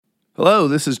Hello,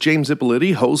 this is James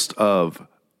Ippoliti, host of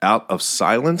Out of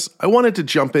Silence. I wanted to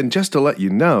jump in just to let you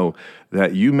know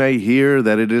that you may hear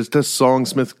that it is the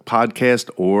Songsmith podcast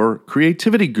or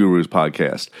Creativity Gurus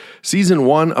podcast. Season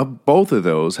 1 of both of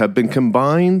those have been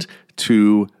combined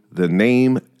to the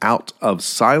name Out of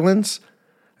Silence,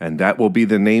 and that will be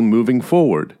the name moving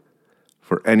forward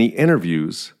for any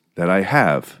interviews that I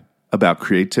have about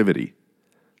creativity.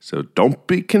 So don't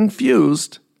be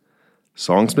confused.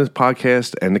 Songsmith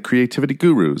Podcast and the Creativity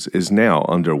Gurus is now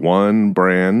under one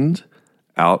brand,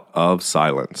 Out of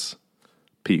Silence.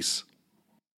 Peace.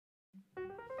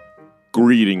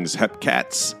 Greetings,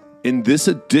 Hepcats. In this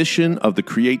edition of the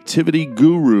Creativity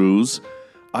Gurus,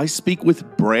 I speak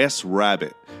with Brass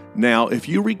Rabbit. Now, if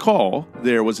you recall,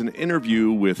 there was an interview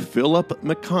with Philip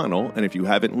McConnell, and if you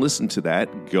haven't listened to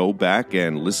that, go back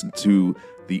and listen to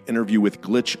the interview with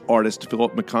glitch artist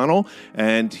Philip McConnell,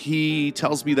 and he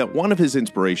tells me that one of his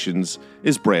inspirations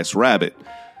is Brass Rabbit.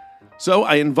 So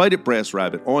I invited Brass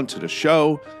Rabbit onto the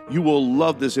show. You will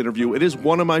love this interview. It is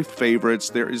one of my favorites.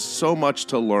 There is so much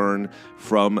to learn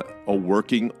from a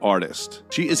working artist.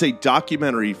 She is a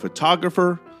documentary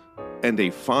photographer and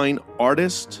a fine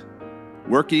artist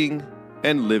working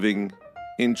and living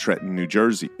in Trenton, New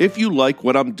Jersey. If you like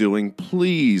what I'm doing,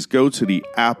 please go to the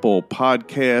Apple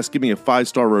Podcast, give me a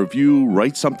 5-star review,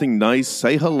 write something nice,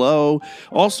 say hello.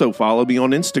 Also, follow me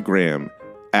on Instagram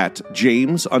at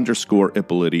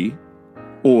James_Ippoliti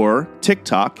or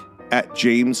TikTok at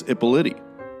James Ippoliti.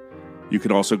 You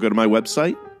can also go to my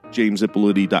website,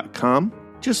 jamesippoliti.com.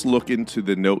 Just look into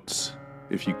the notes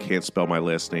if you can't spell my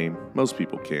last name. Most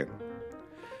people can't.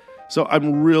 So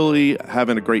I'm really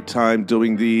having a great time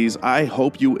doing these. I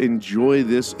hope you enjoy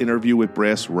this interview with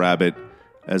Brass Rabbit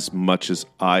as much as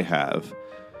I have.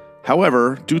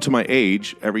 However, due to my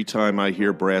age, every time I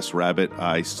hear Brass Rabbit,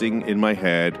 I sing in my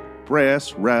head,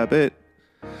 Brass Rabbit,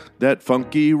 that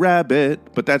funky rabbit.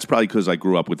 But that's probably because I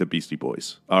grew up with the Beastie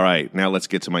Boys. All right, now let's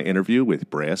get to my interview with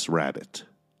Brass Rabbit.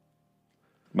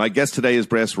 My guest today is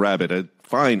Brass Rabbit, a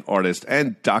fine artist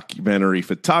and documentary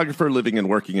photographer living and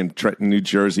working in Trenton, New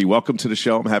Jersey. Welcome to the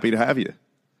show. I'm happy to have you.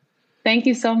 Thank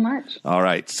you so much. All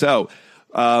right. So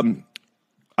I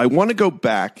want to go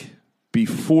back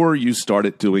before you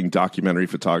started doing documentary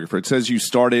photographer. It says you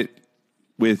started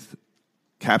with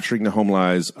capturing the home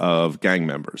lives of gang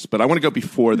members, but I want to go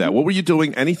before that. What were you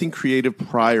doing? Anything creative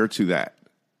prior to that?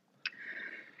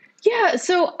 Yeah,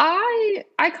 so I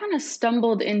kind of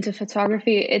stumbled into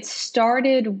photography. It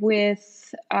started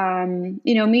with,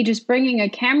 me just bringing a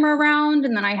camera around,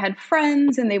 and then I had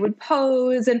friends, and they would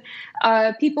pose, and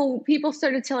people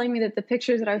started telling me that the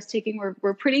pictures that I was taking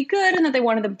were pretty good, and that they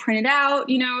wanted them printed out,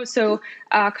 so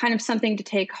kind of something to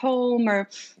take home, or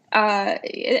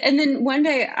and then one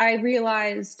day I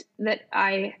realized that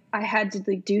I had to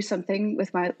do something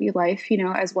with my life,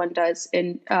 as one does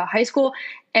in high school.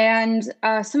 And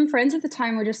some friends at the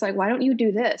time were just like, why don't you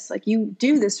do this? Like, you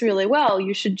do this really well.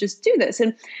 You should just do this.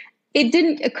 And it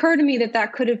didn't occur to me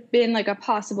that could have been like a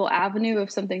possible avenue of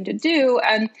something to do.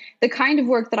 And the kind of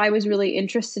work that I was really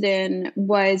interested in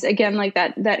was, again, like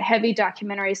that heavy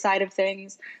documentary side of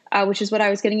things, which is what I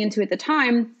was getting into at the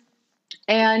time.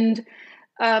 And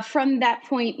from that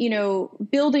point,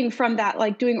 building from that,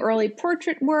 like doing early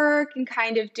portrait work and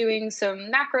kind of doing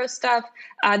some macro stuff,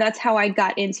 that's how I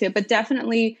got into it. But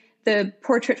definitely the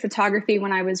portrait photography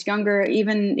when I was younger,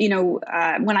 even,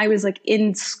 when I was like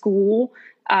in school,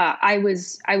 I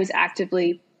was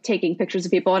actively taking pictures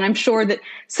of people. And I'm sure that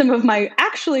some of my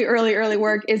actually early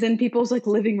work is in people's like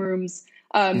living rooms,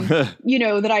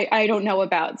 that I don't know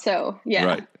about. So, yeah.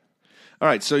 Right. All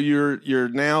right, so you're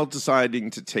now deciding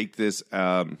to take this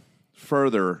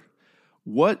further.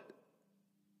 What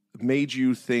made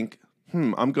you think,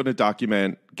 I'm going to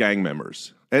document gang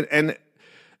members? And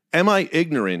am I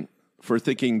ignorant for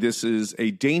thinking this is a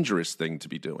dangerous thing to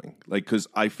be doing? Like, because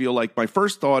I feel like my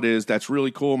first thought is that's really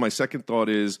cool. My second thought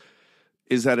is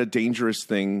that a dangerous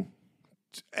thing?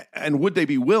 And would they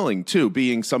be willing to,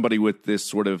 being somebody with this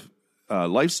sort of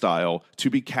lifestyle,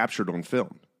 to be captured on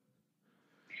film?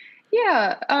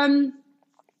 Yeah,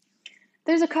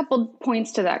 there's a couple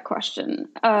points to that question.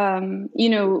 I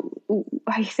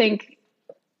think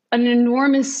an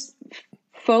enormous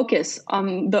focus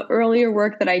on the earlier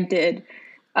work that I did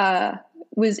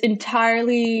was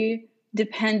entirely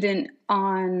dependent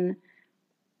on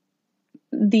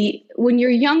when you're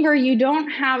younger, you don't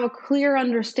have a clear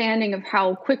understanding of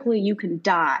how quickly you can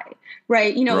die,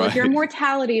 right? Like your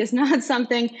mortality is not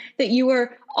something that you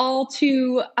are all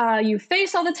too, you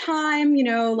face all the time,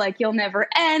 like you'll never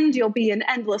end, you'll be an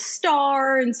endless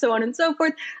star and so on and so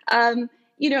forth.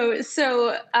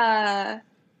 So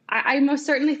I most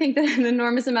certainly think that an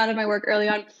enormous amount of my work early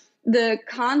on, the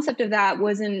concept of that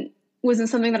wasn't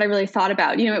something that I really thought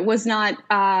about. It was not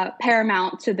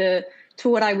paramount to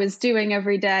what I was doing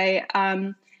every day.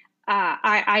 I'm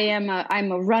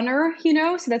a runner,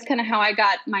 so that's kind of how I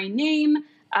got my name.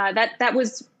 That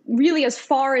was really as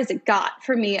far as it got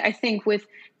for me, I think, with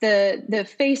the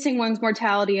facing one's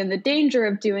mortality and the danger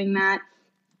of doing that.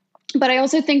 But I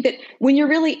also think that when you're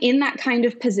really in that kind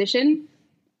of position,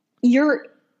 you're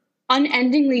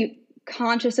unendingly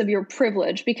conscious of your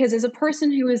privilege, because as a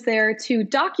person who is there to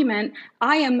document,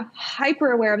 I am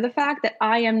hyper aware of the fact that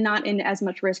I am not in as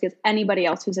much risk as anybody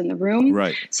else who's in the room.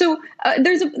 Right. So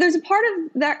there's a part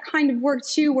of that kind of work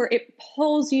too, where it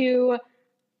pulls you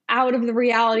out of the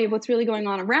reality of what's really going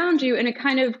on around you. And it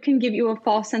kind of can give you a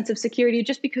false sense of security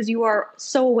just because you are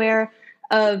so aware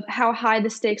of how high the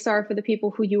stakes are for the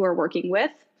people who you are working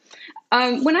with.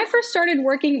 When I first started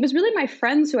working, it was really my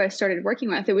friends who I started working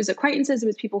with. It was acquaintances. It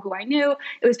was people who I knew.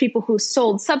 It was people who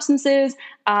sold substances.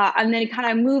 And then it kind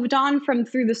of moved on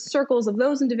through the circles of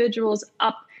those individuals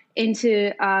up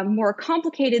into more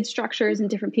complicated structures and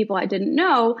different people I didn't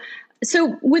know.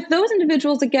 So with those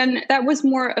individuals, again, that was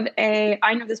more of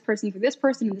I know this person through this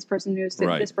person, and this person knows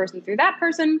this person through that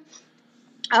person,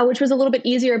 which was a little bit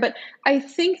easier. But I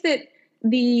think that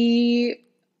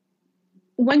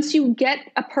once you get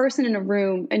a person in a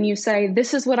room and you say,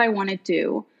 this is what I want to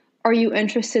do, are you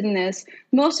interested in this?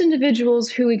 Most individuals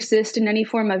who exist in any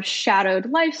form of shadowed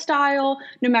lifestyle,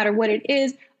 no matter what it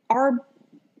is,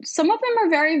 some of them are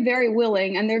very, very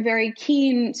willing, and they're very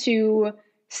keen to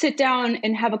sit down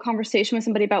and have a conversation with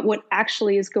somebody about what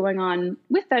actually is going on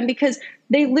with them, because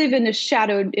they live in a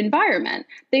shadowed environment.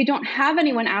 They don't have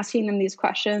anyone asking them these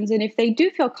questions. And if they do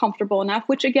feel comfortable enough,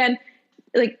 which again,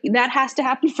 like that has to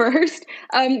happen first.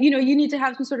 You need to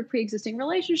have some sort of pre-existing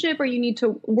relationship, or you need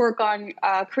to work on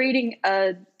creating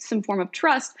some form of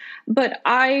trust. But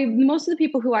most of the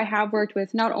people who I have worked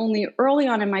with, not only early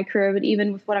on in my career, but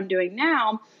even with what I'm doing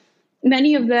now,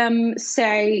 many of them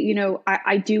say,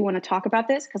 I do want to talk about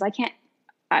this because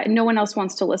no one else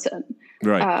wants to listen.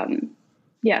 Right.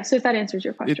 Yeah. So if that answers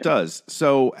your question. It does.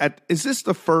 So is this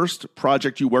the first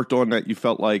project you worked on that you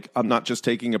felt like, I'm not just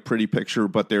taking a pretty picture,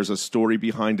 but there's a story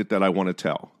behind it that I want to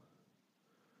tell?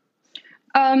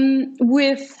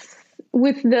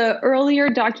 With the earlier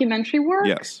documentary work?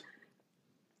 Yes.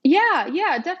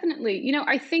 Yeah, definitely.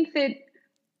 I think that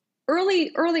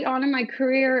early on in my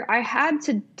career, I had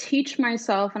to teach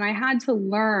myself, and I had to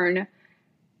learn,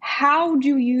 how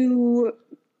do you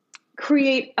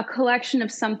create a collection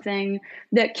of something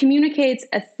that communicates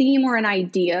a theme or an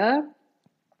idea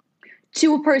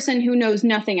to a person who knows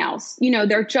nothing else.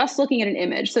 They're just looking at an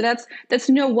image. So that's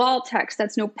no wall text,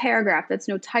 that's no paragraph, that's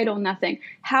no title, nothing.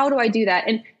 How do I do that?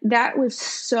 And that was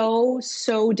so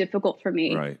difficult for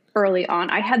me early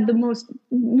on. I had the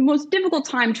most difficult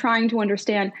time trying to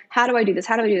understand, how do I do this?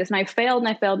 How do I do this? And I failed and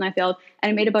I failed and I failed,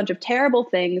 and I made a bunch of terrible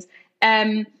things.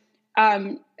 And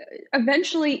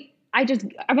eventually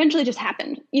just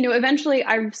happened. Eventually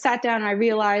I sat down and I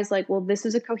realized, like, well, this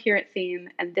is a coherent theme,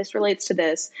 and this relates to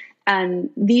this. And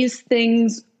these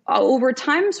things over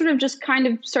time sort of just kind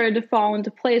of started to fall into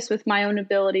place with my own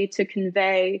ability to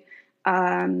convey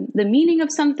the meaning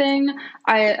of something.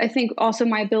 I think also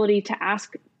my ability to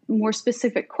ask more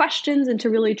specific questions and to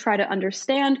really try to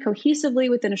understand cohesively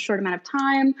within a short amount of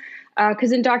time.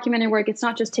 Because in documentary work, it's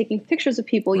not just taking pictures of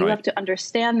people. You have to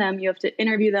understand them. You have to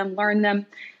interview them, learn them.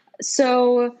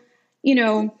 So,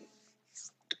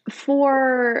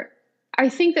 I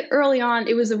think that early on,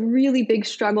 it was a really big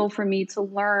struggle for me to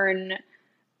learn,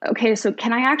 okay, so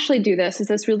can I actually do this? Is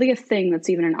this really a thing that's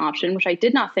even an option? Which I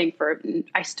did not think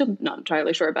I still not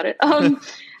entirely sure about it.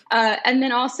 And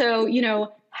then also,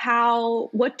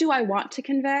 what do I want to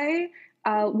convey?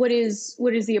 What is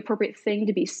the appropriate thing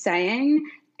to be saying?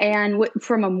 And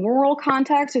from a moral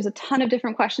context, there's a ton of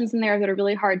different questions in there that are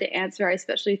really hard to answer. I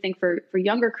especially think for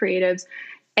younger creatives.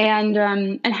 And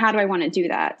how do I want to do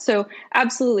that? So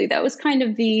absolutely, that was kind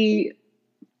of the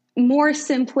more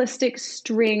simplistic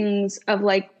strings of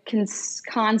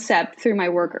concept through my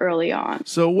work early on.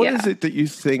 So what is it that you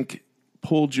think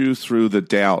pulled you through the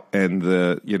doubt and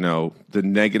the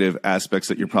negative aspects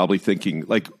that you're probably thinking?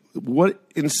 Like, what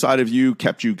inside of you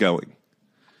kept you going?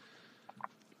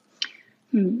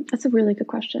 That's a really good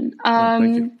question.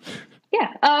 Thank you.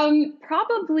 Yeah,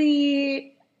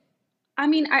 probably. I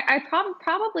mean, I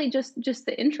probably just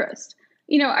the interest.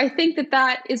 I think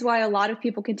that is why a lot of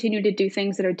people continue to do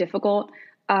things that are difficult.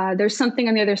 There's something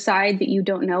on the other side that you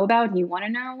don't know about and you want to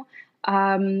know.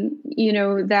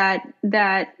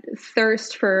 That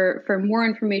thirst for more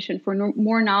information, for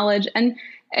more knowledge, and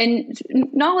and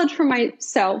knowledge for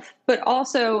myself, but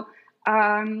also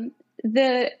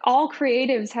all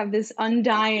creatives have this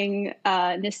undying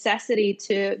necessity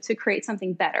to create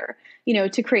something better,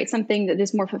 to create something that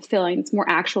is more fulfilling, it's more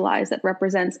actualized, that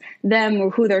represents them or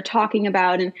who they're talking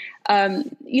about. And,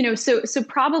 so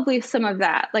probably some of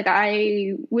that, like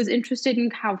I was interested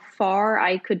in how far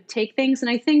I could take things. And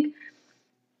I think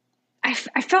I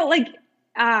felt like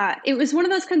it was one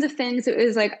of those kinds of things. It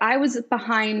was like I was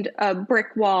behind a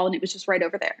brick wall and it was just right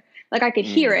over there. Like I could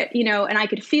hear it, and I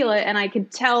could feel it, and I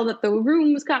could tell that the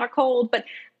room was kind of cold, but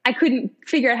I couldn't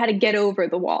figure out how to get over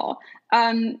the wall.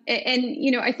 And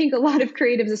I think a lot of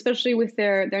creatives, especially with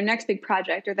their next big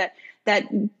project or that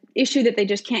issue that they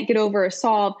just can't get over or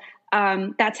solve,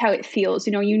 that's how it feels.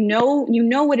 You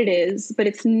know what it is, but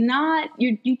it's not.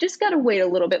 You just got to wait a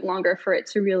little bit longer for it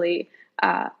to really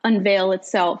unveil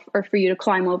itself, or for you to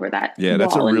climb over that. Yeah,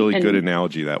 that's a really good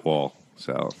analogy, that wall.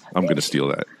 So I'm going to steal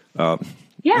that.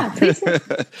 Yeah, please.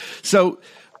 So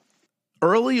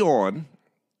early on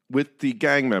with the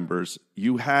gang members,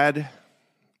 you had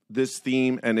this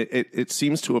theme, and it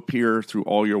seems to appear through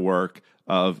all your work,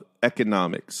 of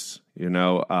economics,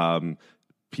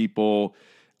 people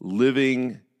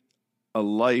living a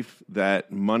life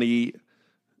that money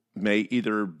may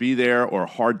either be there or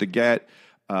hard to get.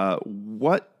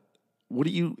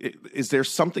 Is there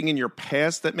something in your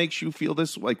past that makes you feel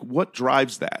this? Like, what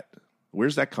drives that?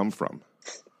 Where's that come from?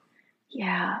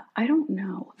 Yeah, I don't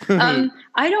know.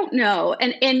 I don't know.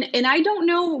 And I don't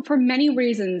know for many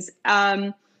reasons.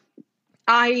 I,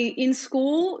 in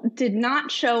school, did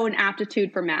not show an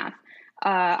aptitude for math.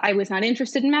 I was not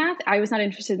interested in math. I was not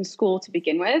interested in school to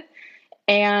begin with.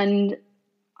 And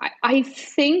I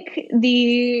think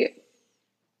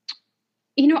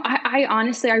I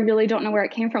honestly, I really don't know where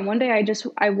it came from. One day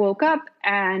I woke up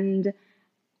and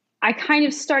I kind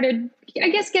of started, I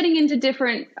guess, getting into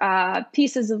different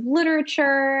pieces of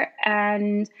literature,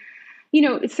 and,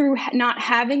 through not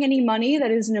having any money, that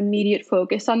is an immediate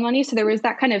focus on money. So there was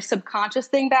that kind of subconscious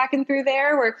thing back and through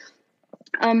there where,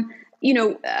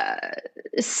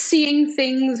 seeing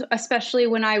things, especially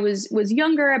when I was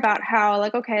younger, about how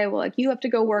like, okay, well, like you have to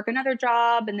go work another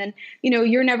job, and then,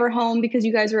 you're never home because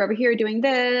you guys are over here doing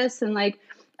this. And like,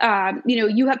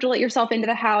 you have to let yourself into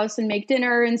the house and make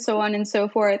dinner and so on and so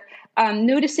forth.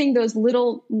 Noticing those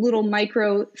little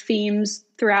micro themes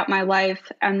throughout my life,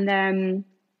 and then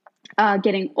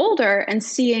getting older and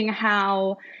seeing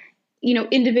how,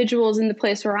 individuals in the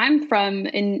place where I'm from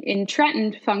in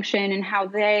Trenton function, and how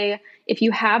if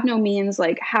you have no means,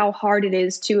 like how hard it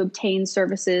is to obtain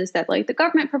services that like the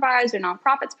government provides or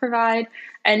nonprofits provide,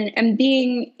 and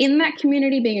being in that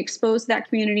community, being exposed to that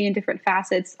community in different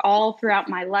facets all throughout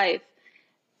my life,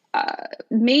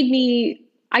 made me,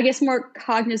 I guess, more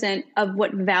cognizant of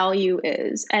what value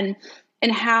is and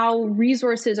how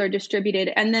resources are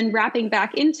distributed. And then wrapping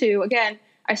back into, again,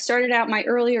 I started out my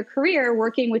earlier career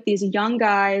working with these young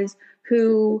guys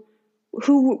who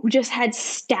just had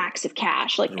stacks of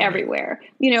cash, like everywhere,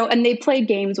 and they played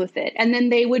games with it. And then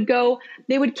they would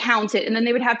count it, and then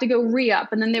they would have to go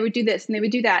re-up, and then they would do this and they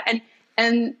would do that.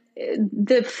 And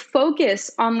the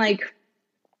focus on, like,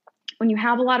 when you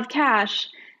have a lot of cash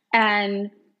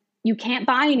and you can't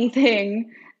buy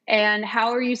anything, and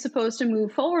how are you supposed to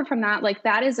move forward from that? Like,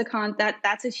 that is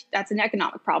that's an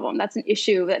economic problem. That's an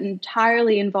issue that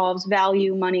entirely involves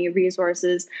value, money,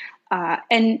 resources.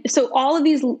 And so all of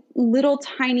these little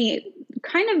tiny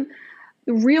kind of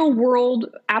real world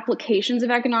applications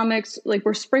of economics, like,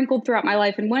 were sprinkled throughout my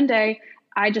life. And one day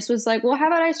I just was like, well, how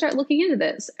about I start looking into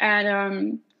this?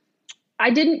 And I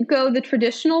didn't go the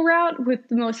traditional route with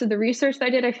most of the research that I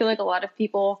did. I feel like a lot of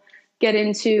people get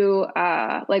into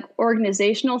like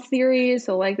organizational theories.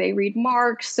 So like they read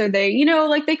Marx, or they,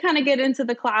 like they kind of get into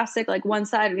the classic, like one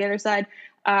side or the other side.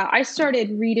 I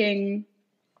started reading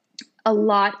a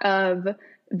lot of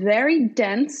very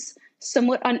dense,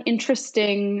 somewhat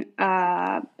uninteresting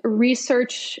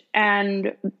research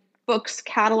and books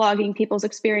cataloging people's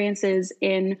experiences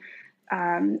in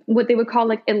what they would call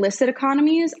like illicit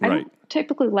economies. Right. I don't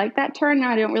typically like that term.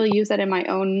 I don't really use that in my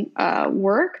own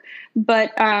work.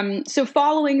 But so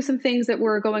following some things that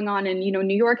were going on in,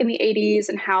 New York in the 80s,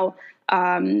 and how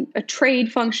a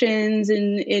trade functions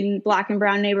in Black and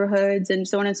brown neighborhoods and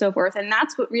so on and so forth. And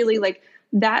that's what really, like,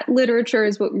 that literature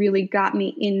is what really got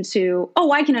me into,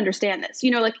 oh, I can understand this.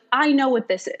 Like, I know what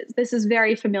this is. This is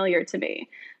very familiar to me,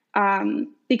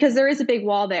 because there is a big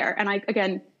wall there. And I,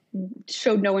 again,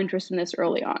 showed no interest in this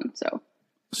early on.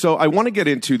 So I want to get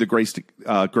into the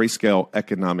grayscale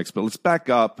economics, but let's back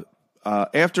up.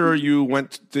 After you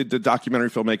did the documentary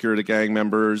filmmaker, The Gang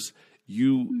Members,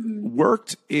 you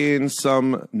worked in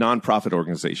some nonprofit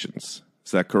organizations.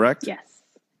 Is that correct? Yes.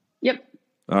 Yep.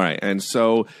 All right. And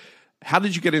so how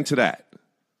did you get into that?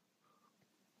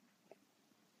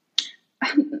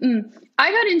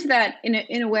 I got into that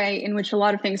in a way in which a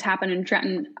lot of things happen in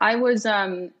Trenton. I was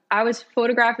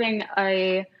photographing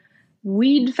a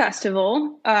weed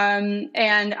festival, and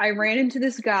I ran into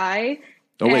this guy.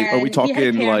 Oh wait, are we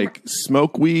talking like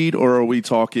smoke weed, or are we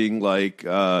talking like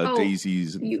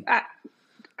daisies?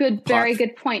 Very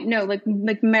good point. No, like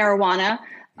marijuana.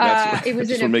 It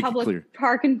was in a public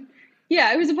park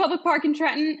it was a public park in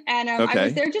Trenton, and I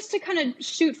was there just to kind of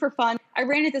shoot for fun. I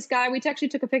ran into this guy. We actually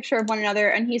took a picture of one another,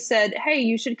 and he said, "Hey,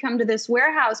 you should come to this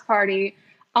warehouse party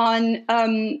on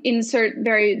insert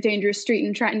very dangerous street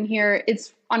in Trenton here.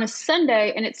 It's on a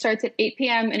Sunday, and it starts at 8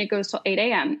 p.m. and it goes till 8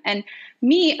 a.m." And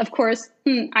me, of course,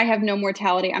 I have no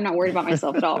mortality. I'm not worried about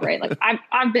myself at all, right? Like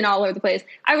I've been all over the place.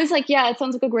 I was like, yeah, it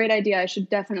sounds like a great idea. I should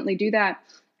definitely do that.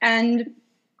 And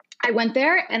I went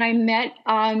there and I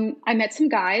met some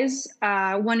guys,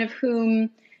 one of whom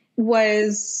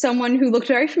was someone who looked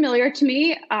very familiar to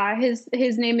me.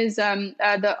 His name is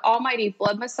the Almighty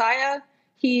Blood Messiah.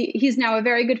 He's now a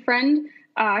very good friend.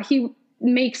 He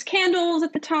makes candles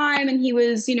at the time, and he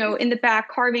was, in the back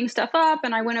carving stuff up.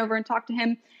 And I went over and talked to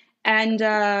him. And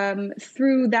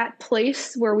through that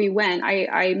place where we went,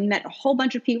 I met a whole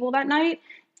bunch of people that night.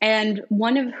 And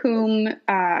one of whom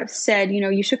said,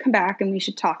 you should come back and we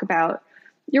should talk about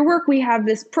your work. We have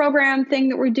this program thing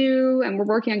that we do, and we're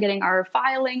working on getting our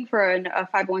filing for a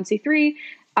 501c3.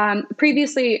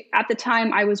 Previously, at the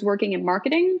time, I was working in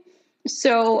marketing.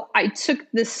 So I took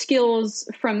the skills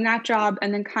from that job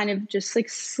and then kind of just like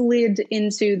slid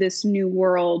into this new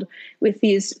world with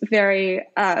these very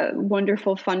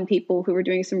wonderful, fun people who were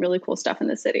doing some really cool stuff in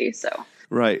the city. So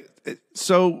right.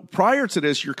 So prior to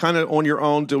this, you're kind of on your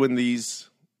own doing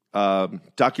these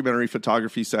documentary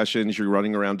photography sessions. You're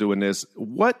running around doing this.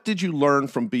 What did you learn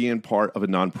from being part of a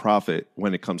nonprofit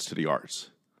when it comes to the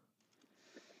arts?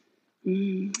 I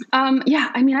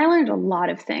learned a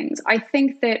lot of things. I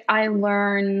think that I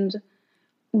learned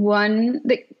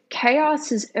that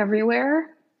chaos is everywhere,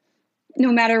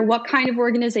 no matter what kind of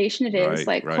organization it is.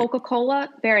 Right. Coca-Cola,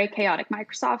 very chaotic.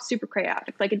 Microsoft, super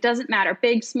chaotic. Like, it doesn't matter,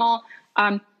 big, small.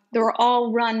 They're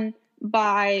all run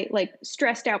by like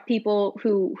stressed out people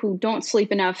who don't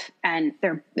sleep enough, and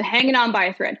they're hanging on by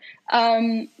a thread.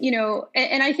 And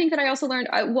I think that I also learned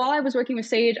while I was working with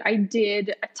Sage, I did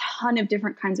a ton of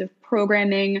different kinds of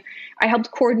programming. I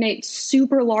helped coordinate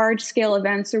super large scale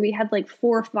events where we had like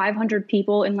 400 or 500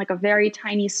 people in like a very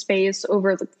tiny space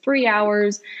over like 3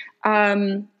 hours.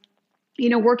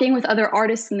 Working with other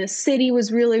artists in the city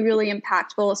was really, really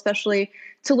impactful, especially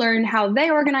to learn how they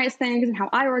organize things and how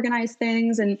I organize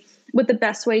things. And what the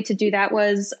best way to do that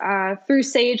was through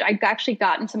Sage. I actually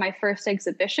got into my first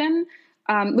exhibition,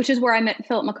 which is where I met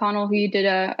Philip McConnell, who you did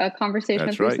a conversation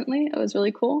with recently. It was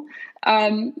really cool.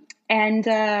 It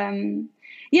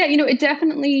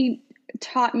definitely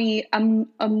taught me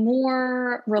a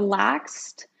more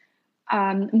relaxed,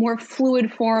 more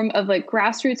fluid form of like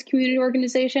grassroots community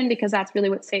organization, because that's really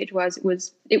what Sage was.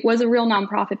 It was a real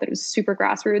nonprofit, but it was super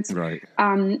grassroots. Right.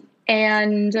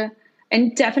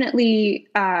 And definitely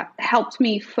helped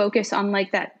me focus on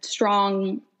like that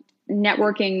strong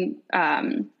networking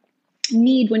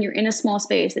need when you're in a small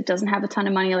space that doesn't have a ton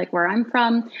of money, like where I'm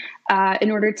from,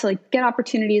 in order to like get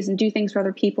opportunities and do things for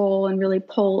other people and really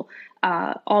pull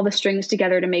all the strings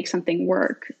together to make something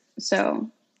work. So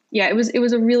yeah, it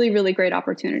was a really, really great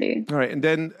opportunity. All right. And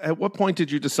then at what point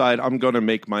did you decide I'm going to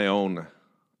make my own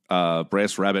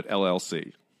Brass Rabbit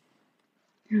LLC?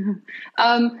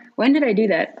 When did I do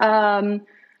that?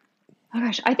 Oh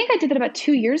gosh, I think I did that about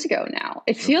 2 years ago now.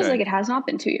 It feels like it has not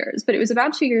been 2 years, but it was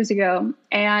about 2 years ago.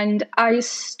 And I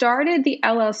started the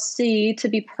LLC, to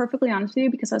be perfectly honest with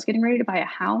you, because I was getting ready to buy a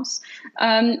house.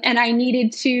 And I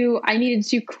needed to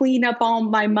clean up all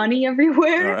my money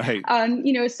everywhere.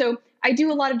 Right. So I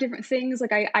do a lot of different things.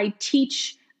 Like I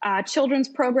teach children's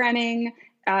programming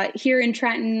here in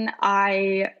Trenton.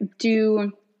 I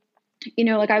do,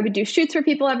 I would do shoots for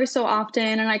people every so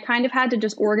often. And I kind of had to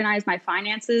just organize my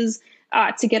finances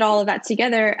to get all of that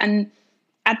together. And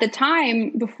at the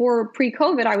time, before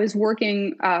pre-COVID, I was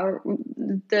working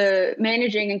the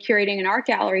managing and curating an art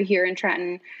gallery here in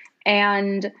Trenton.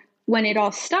 And when it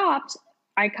all stopped,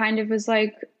 I kind of was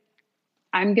like,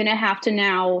 I'm going to have to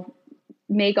now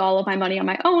make all of my money on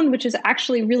my own, which is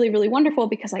actually really, really wonderful,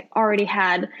 because I already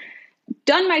had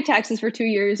done my taxes for 2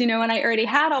 years, and I already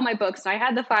had all my books and I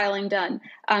had the filing done.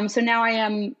 So now I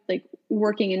am like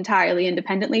working entirely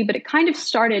independently, but it kind of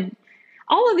started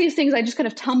all of these things I just kind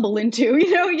of tumble into,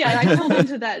 Yeah, I tumble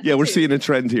into that. Yeah, we're seeing a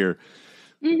trend here.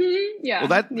 Mm-hmm. Yeah.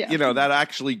 Well, that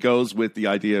actually goes with the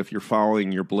idea if you're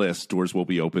following your bliss, doors will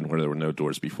be open where there were no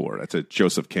doors before. That's a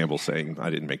Joseph Campbell saying. I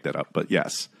didn't make that up, but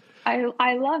yes.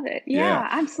 I love it. Yeah.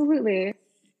 Absolutely.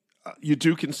 You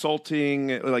do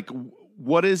consulting. Like,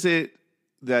 what is it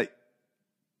that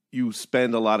you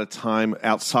spend a lot of time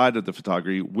outside of the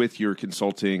photography with your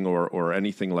consulting or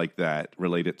anything like that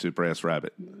related to Brass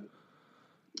Rabbit?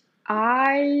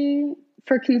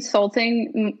 For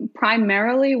consulting,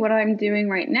 primarily what I'm doing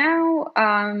right now,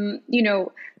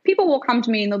 people will come to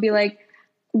me and they'll be like,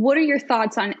 what are your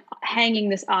thoughts on hanging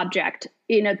this object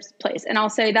in a place? And I'll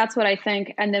say, that's what I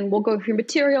think. And then we'll go through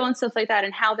material and stuff like that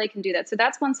and how they can do that. So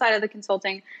that's one side of the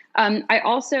consulting. I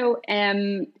also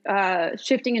am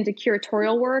shifting into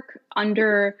curatorial work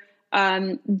under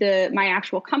my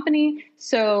actual company.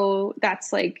 So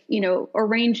that's like,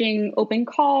 arranging open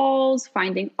calls,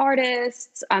 finding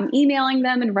artists, emailing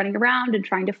them and running around and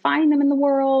trying to find them in the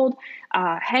world,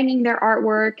 hanging their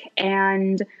artwork,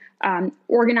 and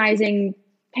organizing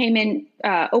payment,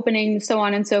 opening, so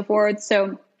on and so forth.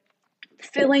 So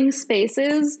filling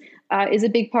spaces is a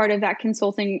big part of that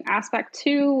consulting aspect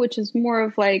too, which is more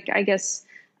of like, I guess,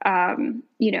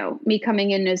 me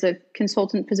coming in as a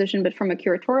consultant position, but from a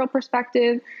curatorial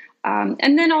perspective.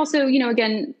 And then also,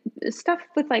 again, stuff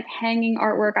with like hanging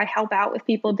artwork. I help out with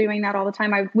people doing that all the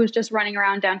time. I was just running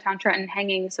around downtown Trenton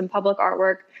hanging some public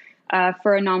artwork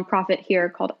for a nonprofit here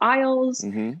called Isles.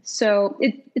 Mm-hmm. So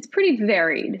it's pretty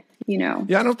varied,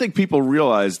 Yeah, I don't think people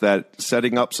realize that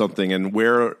setting up something and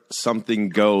where something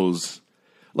goes,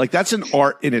 like that's an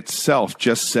art in itself,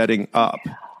 just setting up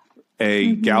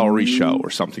a gallery show or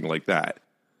something like that.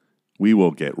 We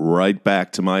will get right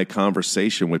back to my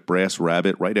conversation with Brass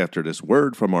Rabbit right after this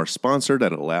word from our sponsor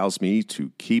that allows me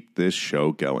to keep this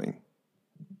show going.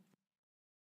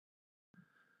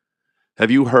 Have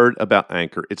you heard about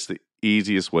Anchor? It's the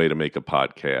easiest way to make a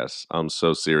podcast. I'm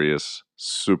so serious.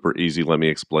 Super easy. Let me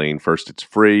explain. First, it's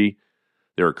free.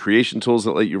 There are creation tools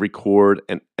that let you record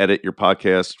and edit your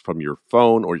podcast from your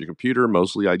phone or your computer.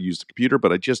 Mostly I used a computer,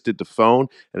 but I just did the phone,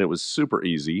 and it was super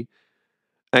easy.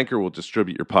 Anchor will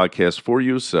distribute your podcast for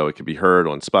you so it can be heard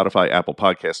on Spotify, Apple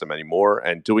Podcasts, and many more.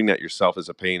 And doing that yourself is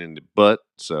a pain in the butt,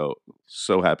 so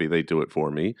happy they do it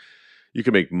for me. You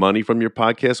can make money from your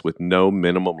podcast with no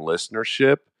minimum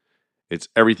listenership. It's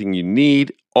everything you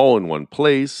need, all in one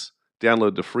place.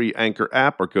 Download the free Anchor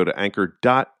app or go to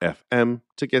anchor.fm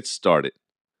to get started.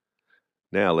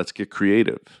 Now, let's get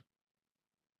creative.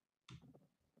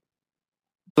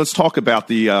 Let's talk about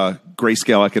the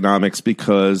grayscale economics,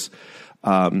 because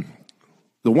the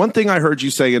one thing I heard you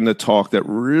say in the talk that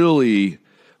really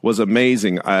was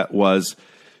amazing was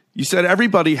you said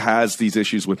everybody has these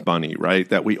issues with money, right?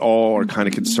 That we all are kind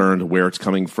of concerned where it's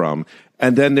coming from.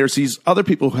 And then there's these other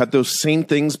people who have those same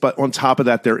things, but on top of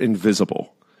that, they're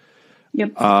invisible.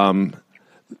 Yep.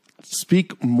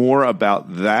 Speak more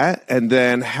about that, and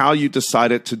then how you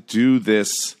decided to do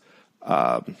this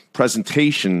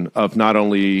presentation of not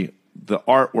only the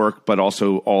artwork, but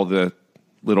also all the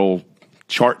little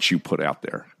charts you put out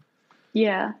there.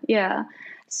 Yeah.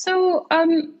 So,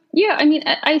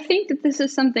 I think that this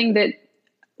is something that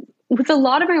with a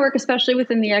lot of my work, especially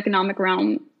within the economic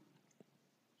realm,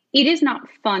 it is not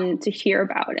fun to hear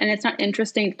about, and it's not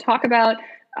interesting to talk about.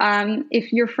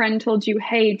 If your friend told you,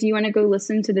 hey, do you want to go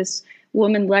listen to this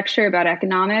woman lecture about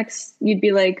economics? You'd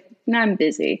be like, no, I'm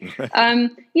busy.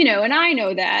 And I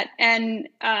know that. And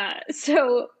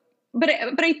but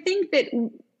I think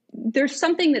that there's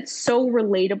something that's so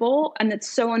relatable and that's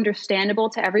so understandable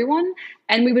to everyone.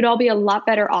 And we would all be a lot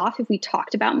better off if we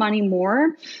talked about money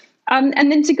more. And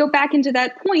then to go back into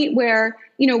that point where,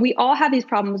 we all have these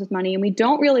problems with money, and we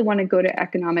don't really want to go to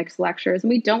economics lectures, and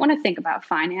we don't want to think about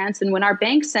finance. And when our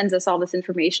bank sends us all this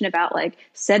information about like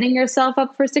setting yourself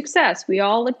up for success, we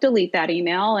all delete that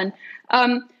email. And,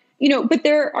 but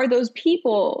there are those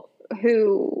people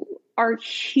who are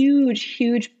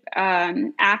huge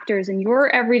actors in your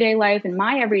everyday life and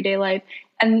my everyday life.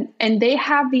 And they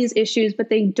have these issues, but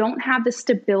they don't have the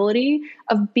stability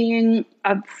of being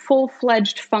a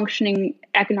full-fledged functioning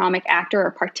economic actor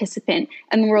or participant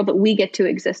in the world that we get to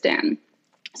exist in.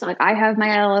 So like I have my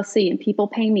LLC and people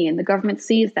pay me and the government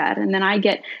sees that. And then I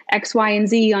get X, Y, and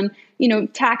Z on,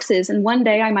 taxes. And one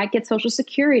day I might get Social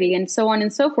Security and so on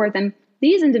and so forth. And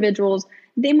these individuals,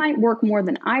 they might work more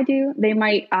than I do. They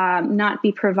might not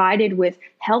be provided with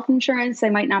health insurance. They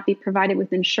might not be provided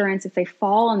with insurance if they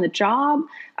fall on the job.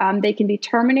 They can be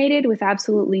terminated with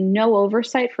absolutely no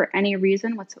oversight for any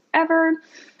reason whatsoever.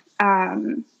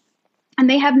 And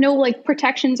they have no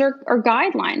protections or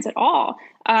guidelines at all.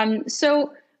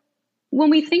 So when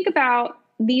we think about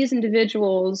these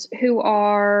individuals who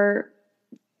are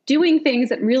doing things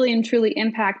that really and truly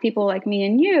impact people like me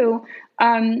and you,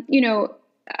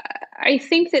 I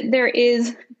think that there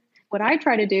is, what I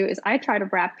try to do is I try to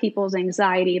wrap people's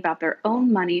anxiety about their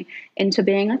own money into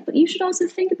being like, but you should also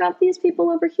think about these people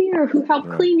over here who help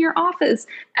clean your office,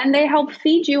 and they help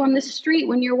feed you on the street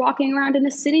when you're walking around in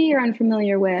a city you're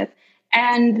unfamiliar with.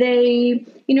 And they,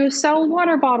 sell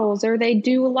water bottles, or they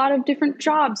do a lot of different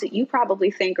jobs that you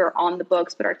probably think are on the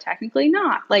books, but are technically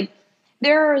not. Like,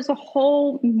 there is a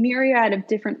whole myriad of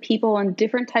different people in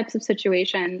different types of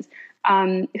situations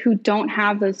who don't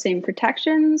have those same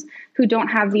protections, who don't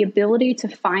have the ability to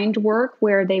find work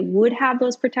where they would have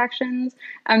those protections.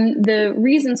 The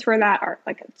reasons for that are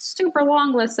like a super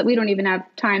long list that we don't even have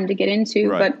time to get into.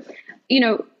 Right. But,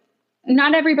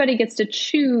 not everybody gets to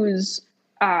choose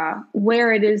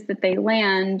where it is that they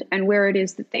land and where it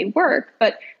is that they work.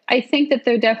 But I think that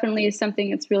there definitely is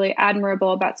something that's really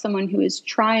admirable about someone who is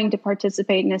trying to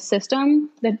participate in a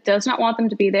system that does not want them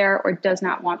to be there, or does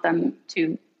not want them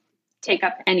to take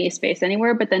up any space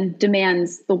anywhere, but then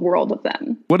demands the world of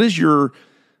them. What is your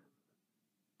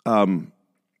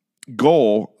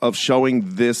goal of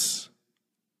showing this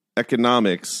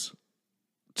economics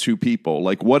to people?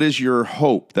 Like, what is your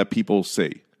hope that people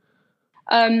see?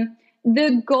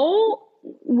 The goal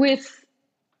with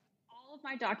all of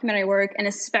my documentary work, and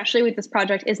especially with this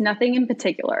project, is nothing in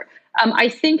particular. I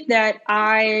think that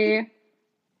I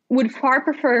would far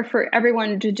prefer for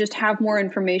everyone to just have more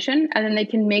information, and then they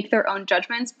can make their own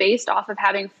judgments based off of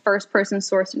having first-person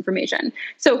source information.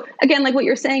 So again, like what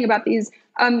you're saying about these,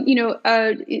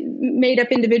 made-up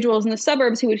individuals in the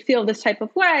suburbs who would feel this type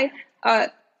of way,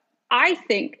 I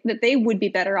think that they would be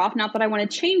better off. Not that I want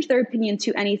to change their opinion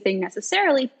to anything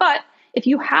necessarily, but if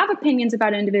you have opinions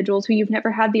about individuals who you've never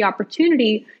had the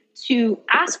opportunity to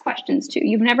ask questions to,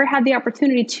 you've never had the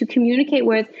opportunity to communicate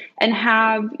with and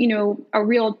have, a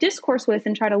real discourse with,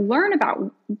 and try to learn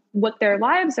about what their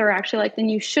lives are actually like, then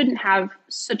you shouldn't have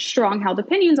such strong held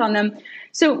opinions on them.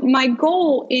 So my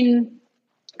goal in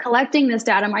collecting this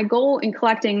data, my goal in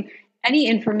collecting any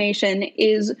information,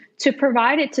 is to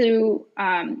provide it to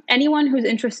anyone who's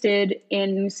interested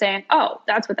in saying, oh,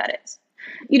 that's what that is.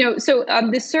 So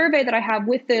this survey that I have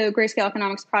with the Grayscale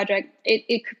Economics Project,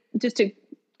 it just to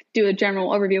do a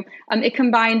general overview, it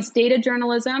combines data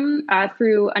journalism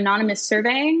through anonymous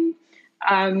surveying,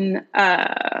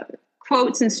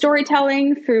 quotes and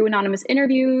storytelling through anonymous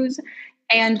interviews,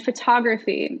 and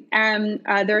photography. And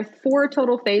there are 4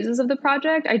 total phases of the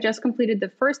project. I just completed the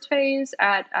first phase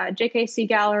at JKC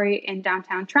Gallery in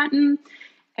downtown Trenton.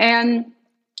 And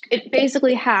it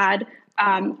basically had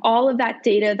all of that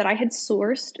data that I had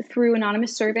sourced through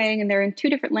anonymous surveying, and they're in 2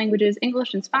 different languages,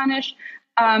 English and Spanish.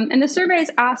 And the surveys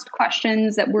asked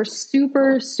questions that were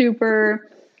super, super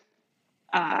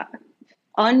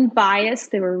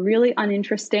unbiased. They were really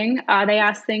uninteresting. They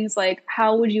asked things like,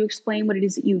 how would you explain what it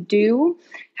is that you do?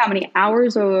 How many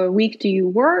hours a week do you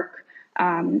work?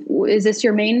 Is this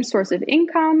your main source of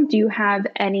income? Do you have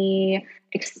any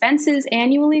expenses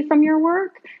annually from your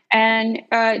work? And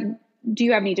do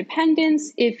you have any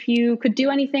dependents? If you could do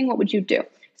anything, what would you do?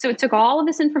 So it took all of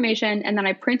this information, and then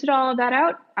I printed all of that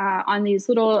out on these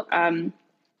little kind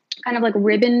of like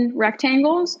ribbon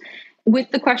rectangles with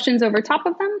the questions over top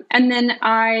of them. And then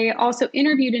I also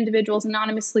interviewed individuals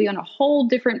anonymously on a whole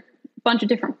bunch of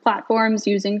different platforms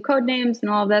using code names and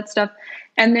all of that stuff.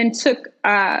 And then took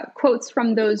quotes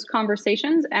from those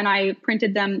conversations, and I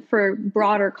printed them for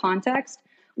broader context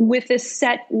with this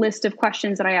set list of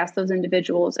questions that I asked those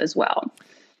individuals as well.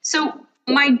 So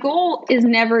my goal is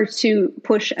never to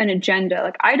push an agenda.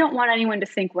 Like, I don't want anyone to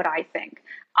think what I think.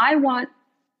 I want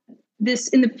this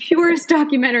in the purest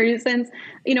documentary sense.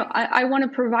 I want to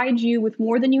provide you with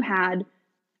more than you had,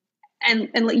 and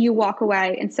let you walk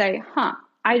away and say,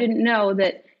 I didn't know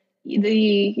that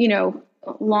the,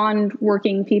 lawn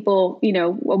working people,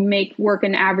 will work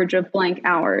an average of blank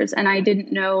hours. And I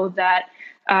didn't know that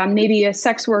maybe a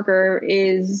sex worker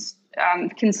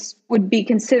would be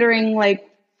considering like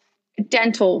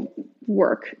dental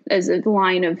work as a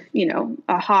line of,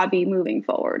 a hobby moving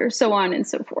forward, or so on and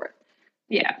so forth.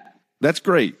 Yeah. That's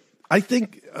great. I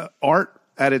think art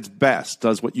at its best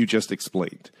does what you just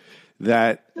explained,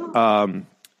 that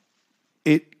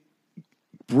it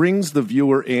brings the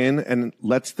viewer in and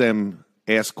lets them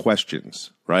ask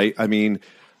questions, right? I mean,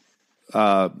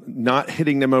 not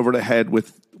hitting them over the head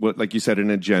with what, like you said, an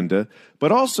agenda,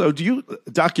 but also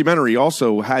documentary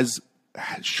also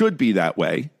should be that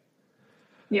way.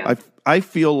 Yeah. I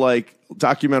feel like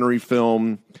documentary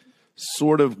film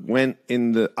sort of went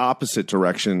in the opposite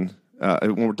direction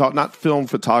when we're talking not film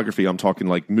photography, I'm talking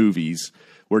like movies,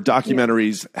 where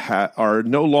documentaries are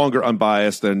no longer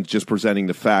unbiased and just presenting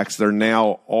the facts. They're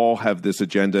now all have this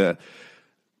agenda.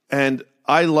 And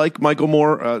I like Michael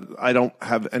Moore. I don't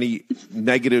have any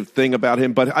negative thing about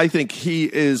him, but I think he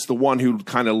is the one who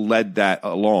kind of led that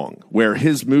along, where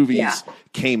his movies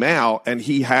came out and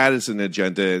he has an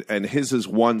agenda and his is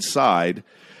one side,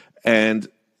 and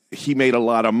he made a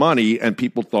lot of money and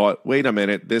people thought, wait a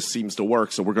minute, this seems to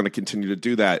work, so we're going to continue to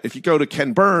do that. If you go to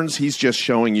Ken Burns, he's just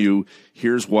showing you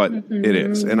here's what it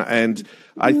is. And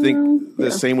I think the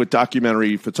same with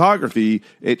documentary photography.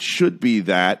 It should be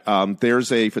that. There's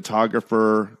a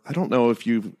photographer, I don't know if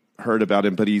you've heard about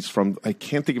him, but he's from, I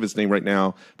can't think of his name right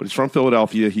now, but he's from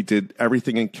Philadelphia. He did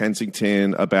everything in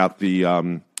Kensington about the,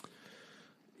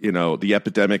 the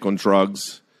epidemic on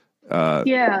drugs.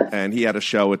 And he had a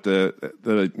show at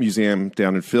the museum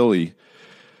down in Philly.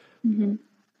 Mm-hmm.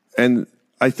 And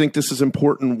I think this is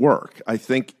important work. I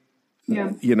think,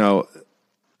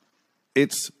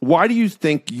 it's, why do you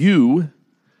think you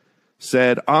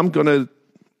said, I'm going to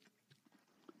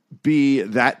be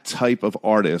that type of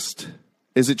artist?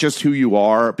 Is it just who you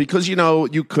are? Because,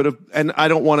 you could have, and I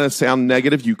don't want to sound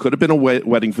negative, you could have been a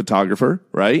wedding photographer,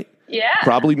 right? Yeah.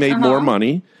 Probably made more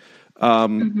money.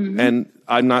 And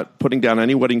I'm not putting down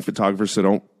any wedding photographers, so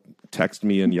don't text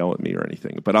me and yell at me or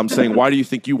anything. But I'm saying, why do you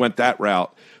think you went that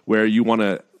route where you want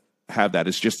to have that?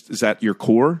 Is that your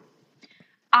core?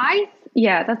 I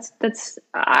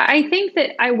think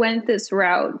that I went this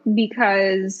route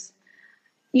because,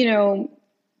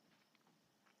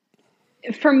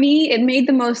 for me, it made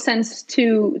the most sense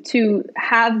to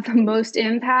have the most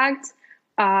impact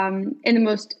in the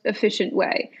most efficient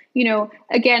way.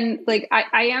 Again, like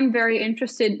I am very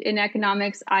interested in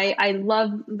economics. I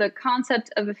love the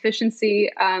concept of efficiency.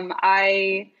 So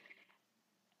I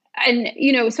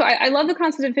love the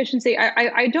concept of efficiency.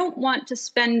 I don't want to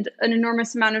spend an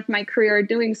enormous amount of my career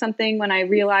doing something when I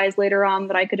realize later on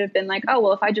that I could have been like, oh,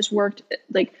 well, if I just worked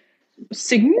like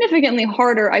significantly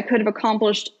harder, I could have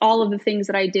accomplished all of the things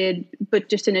that I did, but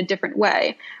just in a different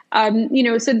way. So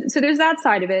there's that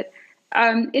side of it.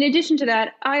 In addition to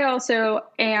that, I also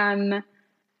am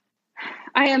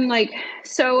like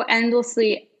so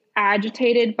endlessly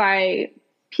agitated by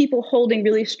people holding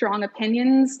really strong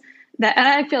opinions that, and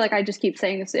I feel like I just keep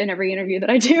saying this in every interview that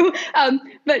I do.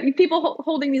 But people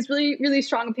holding these really, really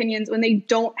strong opinions when they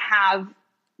don't have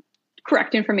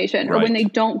correct information, or when they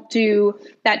don't do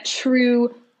that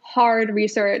true hard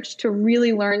research to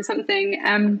really learn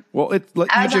something. Well,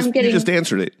 you just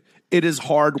answered it. It is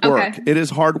hard work. Okay. It is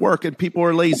hard work, and people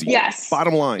are lazy. Yes.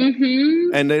 Bottom line.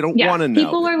 Mm-hmm. And they don't want to know.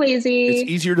 People are lazy.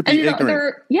 It's easier to be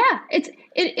ignorant.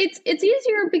 It's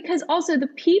easier because also the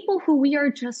people who we are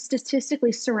just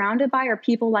statistically surrounded by are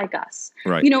people like us.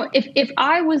 Right. If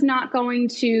I was not going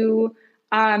to,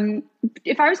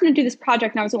 if I was going to do this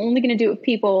project and I was only going to do it with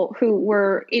people who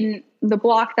were in the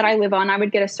block that I live on, I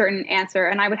would get a certain answer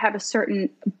and I would have a certain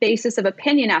basis of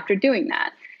opinion after doing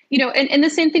that. And the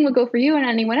same thing would go for you and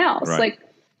anyone else. Right. Like,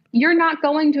 you're not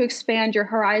going to expand your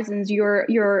horizons,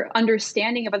 your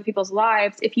understanding of other people's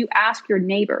lives if you ask your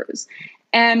neighbors.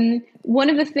 And one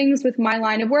of the things with my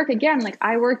line of work, again, like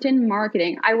I worked in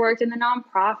marketing, I worked in the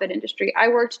nonprofit industry, I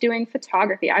worked doing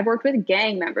photography, I've worked with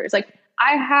gang members. Like,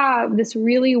 I have this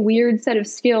really weird set of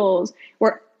skills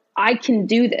where I can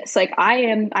do this. Like,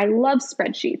 I love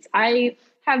spreadsheets. I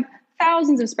have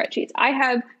thousands of spreadsheets. I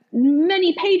have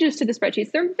many pages to the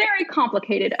spreadsheets. They're very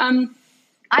complicated. I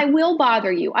will bother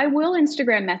you. I will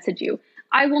Instagram message you.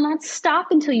 I will not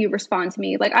stop until you respond to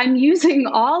me. Like, I'm using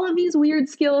all of these weird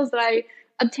skills that I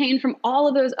obtained from all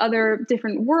of those other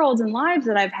different worlds and lives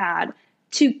that I've had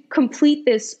to complete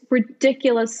this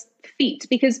ridiculous feat,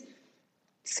 because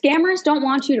scammers don't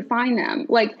want you to find them.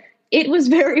 Like, it was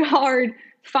very hard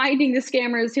finding the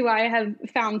scammers who I have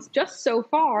found just so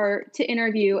far to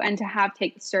interview and to have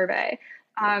take the survey.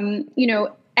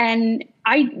 And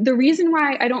the reason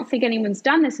why I don't think anyone's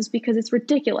done this is because it's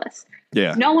ridiculous.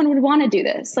 Yeah. No one would want to do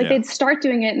this. Like, they'd start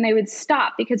doing it and they would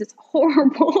stop because it's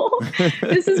horrible.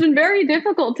 This has been very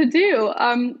difficult to do.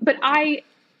 But I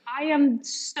am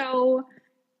so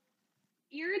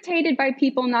irritated by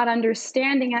people not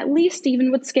understanding at least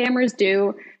even what scammers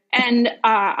do. And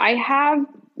I have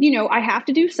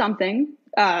to do something.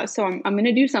 So I'm going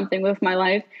to do something with my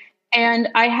life. And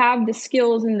I have the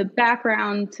skills in the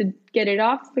background to get it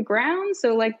off the ground.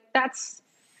 So like, that's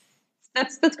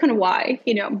kind of why,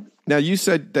 Now, you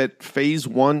said that phase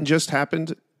 1 just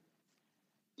happened.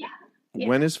 Yeah.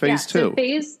 When is phase 2?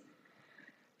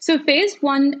 So phase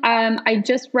one, I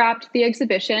just wrapped the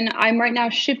exhibition. I'm right now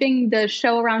shipping the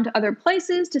show around to other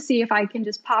places to see if I can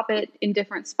just pop it in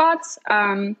different spots.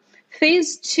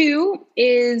 Phase two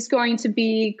is going to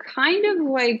be kind of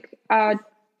like a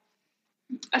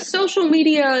social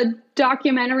media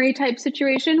documentary type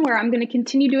situation where I'm going to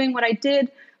continue doing what I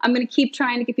did. I'm going to keep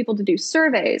trying to get people to do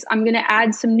surveys. I'm going to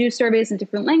add some new surveys in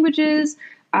different languages.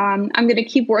 I'm going to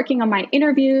keep working on my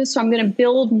interviews. So I'm going to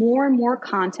build more and more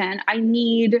content. I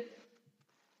need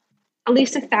at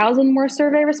least 1,000 more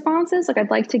survey responses. Like, I'd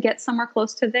like to get somewhere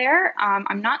close to there.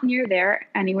 I'm not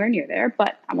anywhere near there,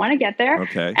 but I want to get there.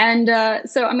 Okay. And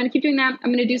so I'm going to keep doing that.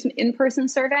 I'm going to do some in-person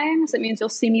surveying. So it means you'll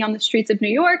see me on the streets of New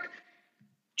York,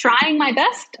 trying my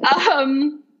best.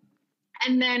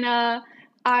 And then I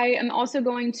am also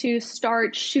going to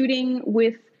start shooting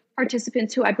with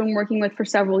participants who I've been working with for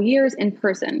several years in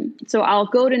person. So I'll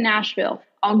go to Nashville,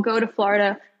 I'll go to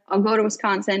Florida, I'll go to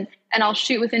Wisconsin, and I'll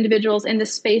shoot with individuals in the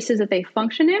spaces that they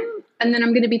function in. And then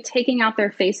I'm going to be taking out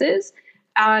their faces.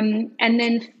 And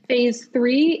then phase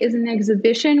three is an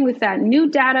exhibition with that new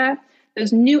data,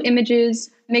 those new images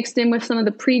mixed in with some of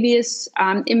the previous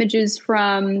images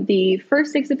from the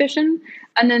first exhibition.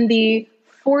 And then the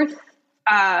fourth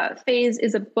phase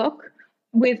is a book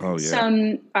with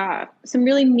some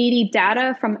really meaty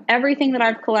data from everything that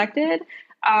I've collected,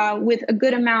 with a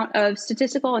good amount of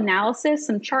statistical analysis,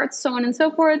 some charts, so on and so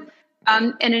forth,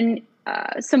 and then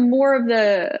some more of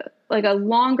a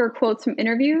longer quotes from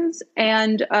interviews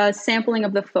and sampling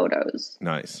of the photos.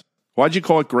 Nice. Why'd you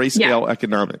call it Grayscale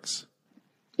Economics?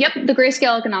 Yep, the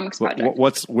Grayscale Economics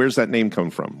Project. Where's that name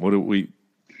come from?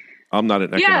 I'm not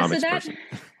an economics person.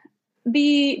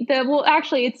 Well,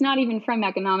 actually, it's not even from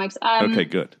economics. Okay,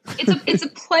 good. it's a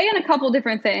play on a couple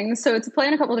different things. So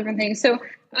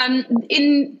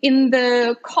in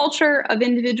the culture of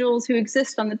individuals who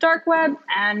exist on the dark web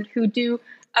and who do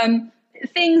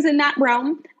things in that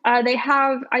realm, they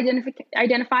have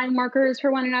identifying markers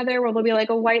for one another, where there'll be like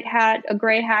a white hat, a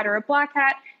gray hat, or a black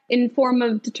hat, in form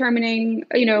of determining,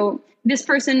 this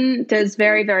person does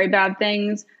very, very bad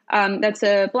things. That's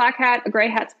a black hat. A gray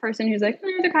hat's a person who's like,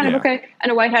 they're kind of okay.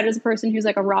 And a white hat is a person who's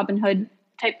like a Robin Hood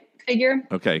type figure.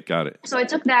 Okay, got it. So I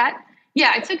took that.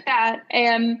 Yeah, I took that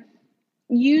and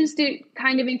used it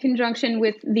kind of in conjunction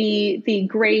with the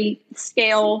gray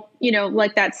scale,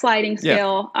 like that sliding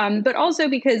scale. But also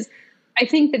because I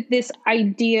think that this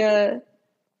idea,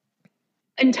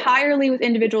 entirely with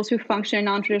individuals who function in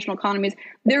non-traditional economies,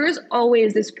 there is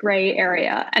always this gray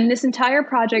area. And this entire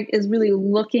project is really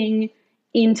looking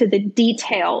into the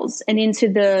details and into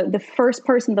the first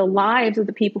person, the lives of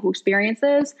the people who experience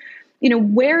this.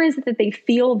 Where is it that they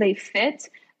feel they fit?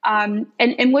 And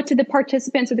what do the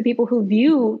participants or the people who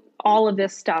view all of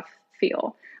this stuff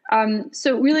feel?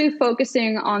 So really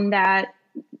focusing on that.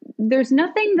 There's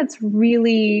nothing that's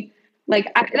really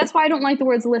that's why I don't like the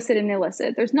words illicit and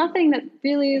illicit. There's nothing that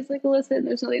really is like illicit.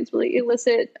 There's nothing that's really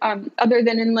illicit, other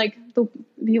than in like the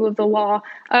view of the law.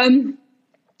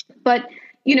 But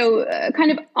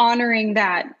kind of honoring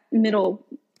that middle.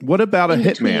 What about a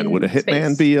hitman? Would a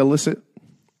hitman be illicit?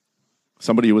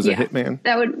 Somebody who was a hitman?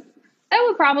 That would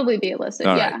probably be illicit.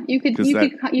 All right. You could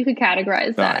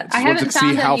categorize that. Right. I haven't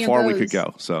found how far we could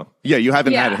go. So you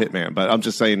haven't had a hitman, but I'm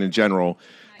just saying in general,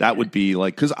 that would be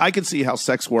like, because I can see how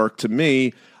sex work to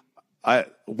me. I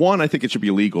think it should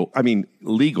be legal. I mean,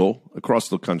 legal across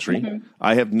the country. Mm-hmm.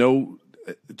 I have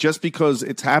just because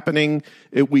it's happening,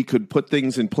 we could put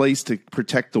things in place to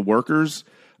protect the workers.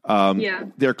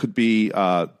 There could be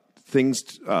things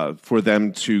for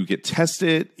them to get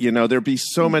tested. There'd be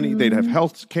so many, they'd have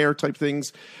health care type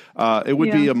things. It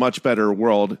would be a much better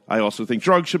world. I also think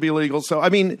drugs should be illegal. So, I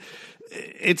mean,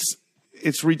 it's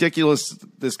ridiculous,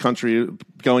 this country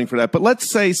going for that. But let's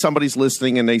say somebody's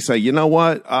listening and they say, you know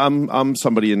what, I'm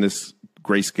somebody in this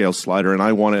Grayscale slider and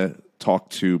I want to talk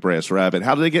to Brass Rabbit.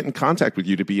 How do they get in contact with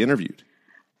you to be interviewed?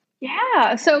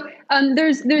 Yeah, so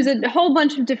there's a whole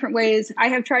bunch of different ways. I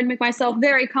have tried to make myself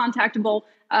very contactable.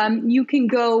 You can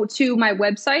go to my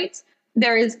website.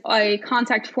 There is a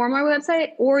contact form on my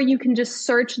website, or you can just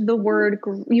search the words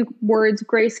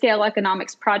Grayscale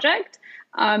Economics Project.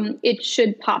 It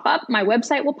should pop up. My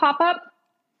website will pop up.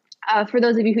 For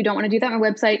those of you who don't want to do that, my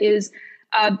website is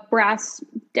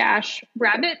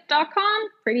brass-rabbit.com.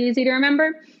 Pretty easy to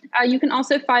remember. You can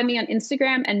also find me on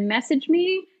Instagram and message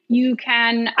me.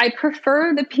 I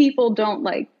prefer that people don't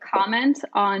comment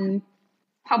on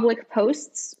public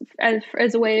posts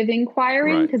as a way of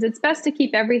inquiring, because it's best to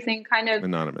keep everything kind of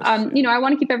anonymous. I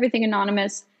want to keep everything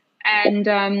anonymous. And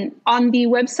on the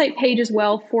website page as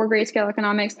well for Grayscale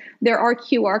Economics, there are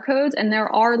QR codes and there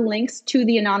are links to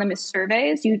the anonymous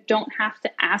surveys. You don't have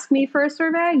to ask me for a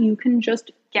survey. You can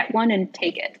just get one and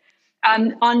take it.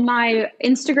 On my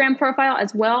Instagram profile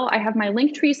as well, I have my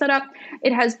link tree set up.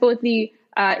 It has both the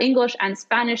English and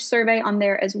Spanish survey on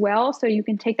there as well. So you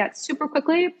can take that super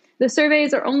quickly. The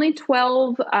surveys are only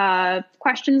 12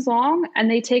 questions long, and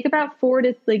they take about 4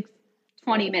 to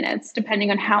 20 minutes,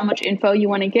 depending on how much info you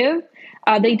want to give.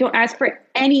 They don't ask for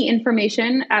any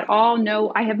information at all.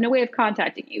 No, I have no way of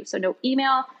contacting you. So no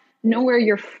email, no where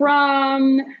you're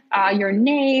from, your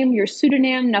name, your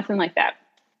pseudonym, nothing like that.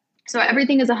 So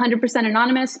everything is 100%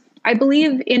 anonymous. I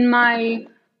believe on my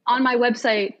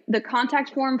website, the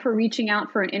contact form for reaching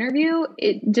out for an interview,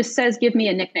 it just says, give me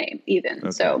a nickname even.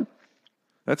 Okay. So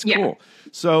that's cool.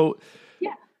 So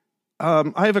yeah,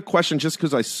 I have a question just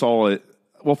because I saw it.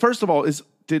 Well, first of all,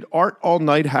 did Art All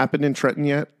Night happen in Trenton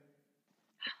yet?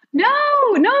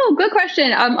 No, good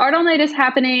question. Art All Night is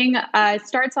happening. It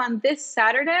starts on this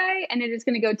Saturday, and it is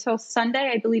going to go till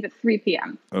Sunday, I believe, at 3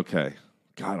 p.m. Okay.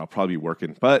 God, I'll probably be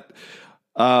working. But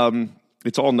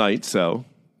it's all night, so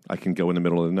I can go in the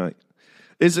middle of the night.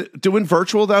 Is it doing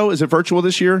virtual, though? Is it virtual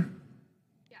this year?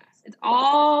 Yes, it's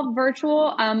all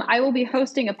virtual. I will be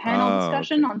hosting a panel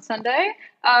discussion on Sunday.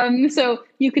 So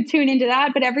you could tune into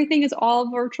that, but everything is all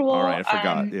virtual. All right, I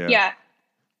forgot.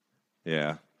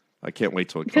 Yeah. I can't wait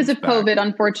till it comes because of COVID,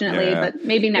 unfortunately, but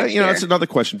maybe next year. That's another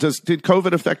question. Did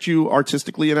COVID affect you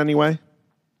artistically in any way?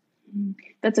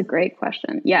 That's a great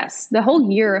question. Yes, the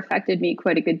whole year affected me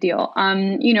quite a good deal.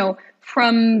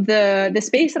 From the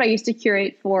space that I used to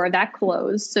curate for, that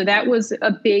closed, so that was a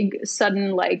big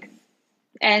sudden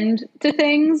end to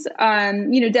things.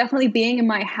 Definitely being in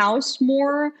my house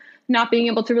more, not being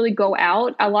able to really go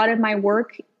out. A lot of my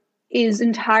work is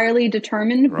entirely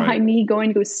determined by me going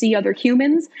to go see other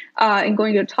humans and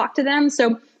going to talk to them.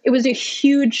 So it was a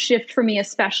huge shift for me,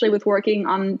 especially with working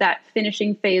on that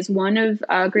finishing phase 1 of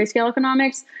Grayscale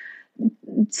Economics.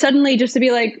 Suddenly just to be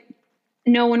like,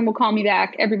 no one will call me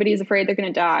back. Everybody's afraid they're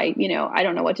going to die. I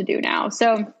don't know what to do now.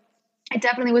 So it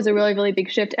definitely was a really, really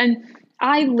big shift. And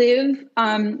I live,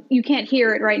 you can't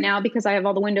hear it right now because I have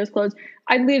all the windows closed.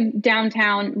 I live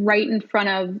downtown right in front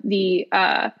of the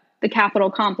Capitol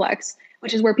complex,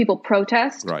 which is where people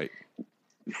protest. Right.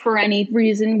 For any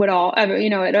reason at all. And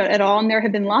there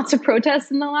have been lots of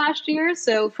protests in the last year.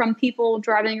 So from people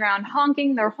driving around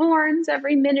honking their horns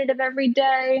every minute of every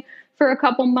day for a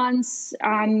couple months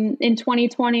in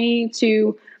 2020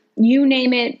 to you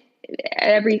name it,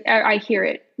 I hear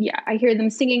it. Yeah, I hear them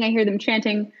singing. I hear them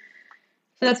chanting.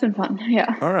 So that's been fun.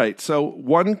 Yeah. All right. So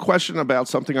one question about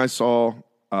something I saw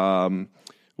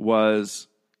was,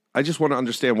 I just want to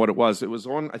understand what it was.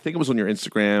 I think it was on your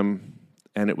Instagram.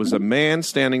 And it was a man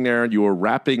standing there, and you were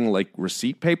wrapping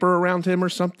receipt paper around him or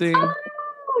something. Oh,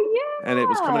 yeah. And it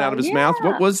was coming out of his mouth.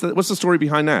 What's the story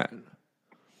behind that?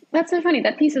 That's so funny.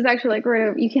 That piece is actually right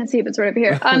over, you can't see it, but it's right over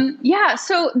here.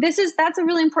 So that's a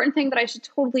really important thing that I should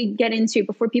totally get into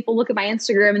before people look at my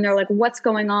Instagram and they're like, what's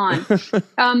going on?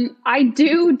 I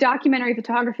do documentary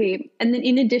photography. And then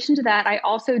in addition to that, I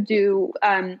also do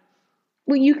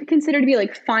what you could consider to be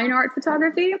fine art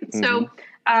photography. Mm-hmm. So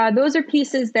those are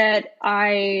pieces that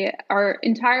are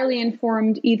entirely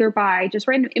informed either by just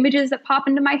random images that pop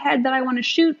into my head that I want to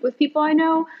shoot with people I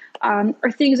know,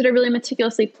 or things that are really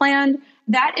meticulously planned.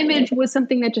 That image was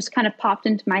something that just kind of popped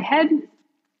into my head.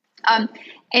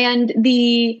 And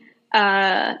the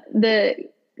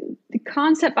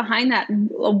concept behind that,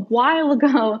 a while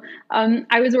ago,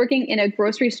 I was working in a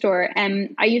grocery store,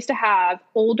 and I used to have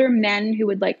older men who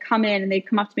would come in and they'd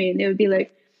come up to me and they would be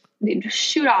like, they'd just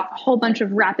shoot off a whole bunch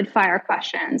of rapid fire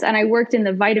questions. And I worked in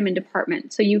the vitamin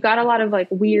department. So you got a lot of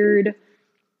weird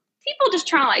people just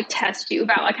trying to test you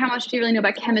about how much do you really know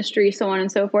about chemistry, so on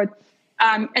and so forth.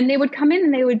 And they would come in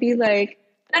and they would be like,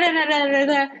 da, da, da, da, da,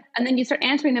 da. And then you start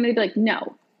answering them and they'd be like,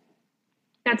 no,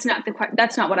 that's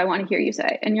not what I want to hear you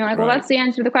say. And you're like, well, that's the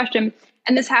answer to the question.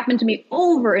 And this happened to me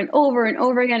over and over and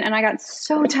over again. And I got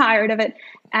so tired of it.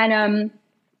 And,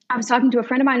 I was talking to a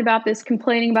friend of mine about this,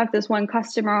 complaining about this one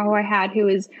customer who I had who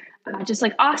is just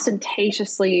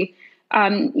ostentatiously,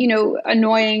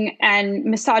 annoying and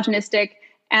misogynistic.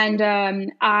 And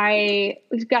I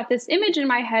got this image in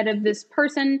my head of this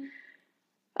person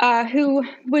who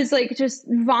was just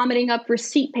vomiting up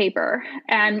receipt paper.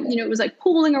 And, it was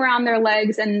pooling around their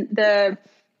legs. And the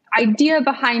idea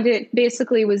behind it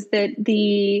basically was that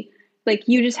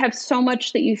you just have so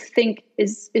much that you think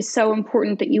is so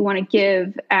important that you want to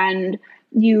give, and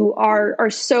you are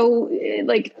so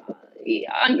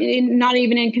not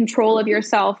even in control of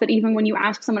yourself, that even when you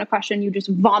ask someone a question, you just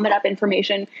vomit up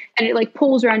information and it like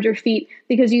pulls around your feet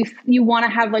because you want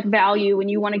to have like value and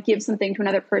you want to give something to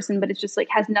another person, but it's just like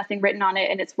has nothing written on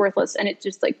it and it's worthless and it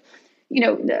just like,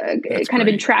 it kind of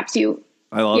entraps you.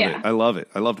 I love it. I love it.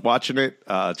 I loved watching it.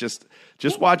 Just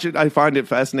watch it. I find it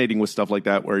fascinating with stuff like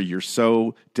that where you're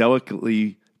so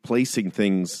delicately placing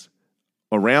things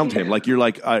around him. Like you're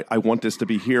like, I want this to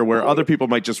be here, where other people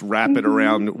might just wrap it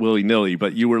around willy-nilly,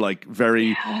 but you were like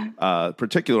very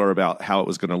particular about how it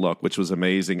was going to look, which was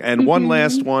amazing. And one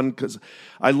last one, because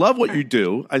I love what you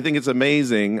do. I think it's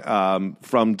amazing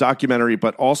from documentary,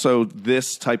 but also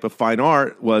this type of fine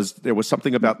art there was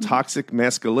something about toxic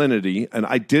masculinity, and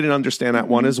I didn't understand that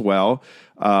one as well.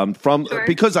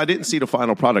 Because I didn't see the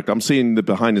final product. I'm seeing the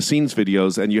behind the scenes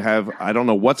videos, and you have, I don't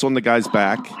know what's on the guy's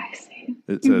back. I see.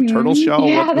 It's a turtle shell.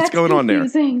 Yeah, what's going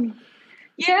confusing. on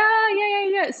there?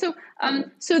 Yeah. So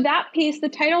that piece, the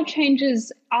title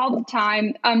changes all the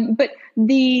time. But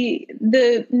the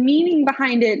meaning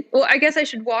behind it, well, I guess I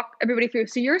should walk everybody through.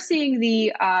 So you're seeing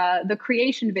the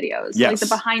creation videos, yes. like the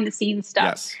behind the scenes stuff.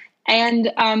 Yes. And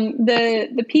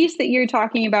the piece that you're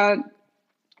talking about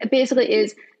basically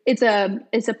is it's a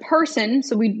person.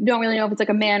 So we don't really know if it's like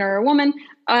a man or a woman.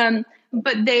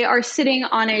 But they are sitting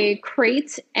on a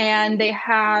crate and they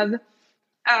have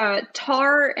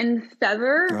tar and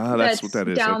feather that's what that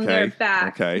is. Down their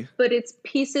back. Okay. But it's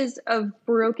pieces of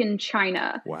broken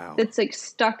china. Wow. That's like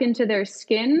stuck into their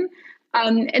skin.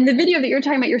 And the video that you're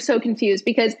talking about, you're so confused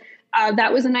because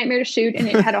that was a nightmare to shoot and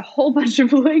it had a whole bunch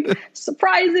of like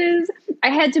surprises. I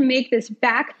had to make this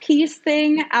back piece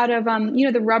thing out of,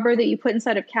 the rubber that you put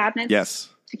inside of cabinets. Yes.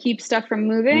 To keep stuff from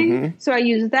moving. So I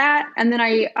used that. And then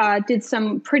I did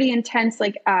some pretty intense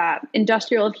like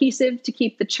industrial adhesive to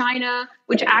keep the china,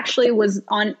 which actually was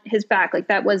on his back. Like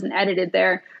that wasn't edited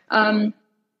there. And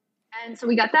so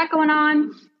we got that going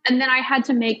on. And then I had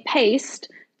to make paste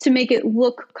to make it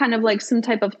look kind of like some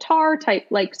type of tar type,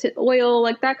 like oil,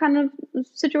 like that kind of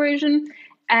situation.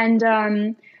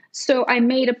 And so I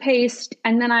made a paste,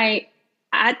 and then I,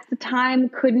 at the time,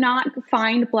 could not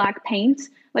find black paint,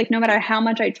 like no matter how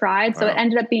much I tried. So it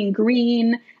ended up being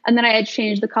green, and then I had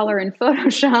changed the color in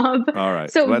Photoshop. All right.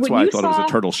 So that's why I thought it was a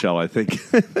turtle shell, I think.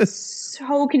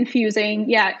 So confusing.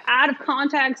 Yeah. Out of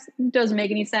context, doesn't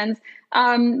make any sense.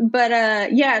 So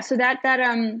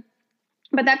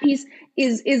but that piece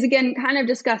is again kind of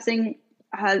discussing,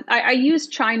 I use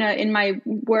China in my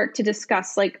work to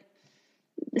discuss like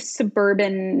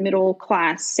suburban middle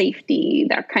class safety,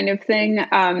 that kind of thing.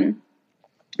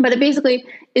 But it basically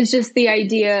is just the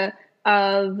idea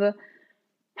of,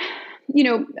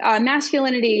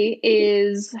 masculinity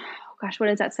is, what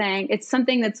is that saying? It's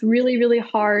something that's really, really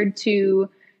hard to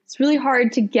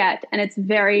get, and it's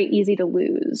very easy to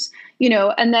lose,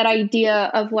 and that idea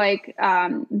of like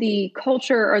the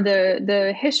culture or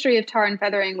the history of tar and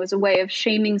feathering was a way of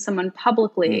shaming someone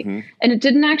publicly. And it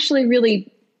didn't actually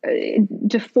really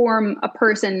deform a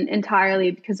person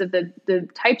entirely because of the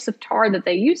types of tar that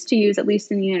they used to use, at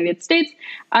least in the United States.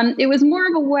 It was more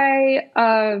of a way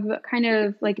of kind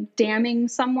of like damning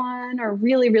someone or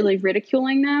really, really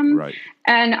ridiculing them. Right.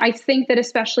 And I think that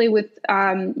especially with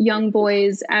young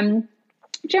boys and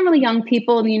generally young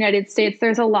people in the United States,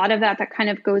 there's a lot of that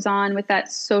kind of goes on with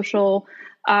that social,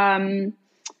 I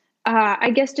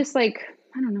guess just like,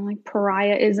 I don't know, like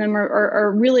pariahism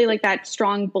or really like that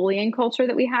strong bullying culture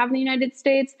that we have in the United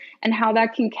States, and how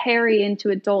that can carry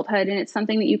into adulthood. And it's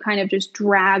something that you kind of just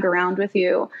drag around with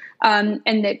you, and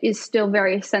that is still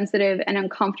very sensitive and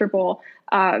uncomfortable.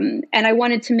 And I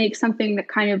wanted to make something that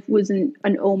kind of was an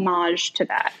homage to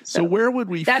that. So where would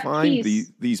we find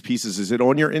these pieces? Is it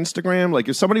on your Instagram? Like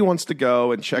if somebody wants to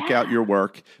go and check out your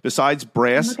work, besides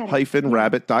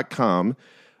brass-rabbit.com,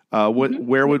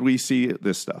 where would we see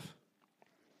this stuff?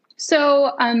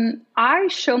 So I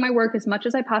show my work as much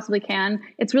as I possibly can.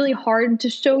 It's really hard to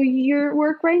show your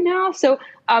work right now. So,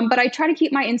 but I try to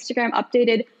keep my Instagram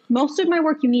updated. Most of my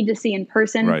work you need to see in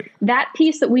person. Right. That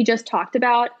piece that we just talked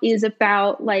about is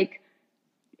about like,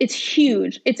 it's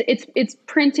huge. It's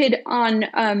printed on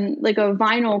like a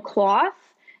vinyl cloth,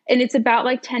 and it's about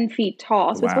like 10 feet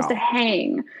tall. So It's supposed to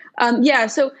hang.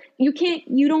 So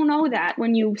you don't know that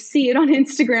when you see it on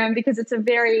Instagram, because it's a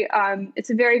very,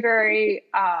 very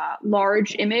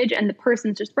large image, and the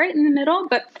person's just right in the middle.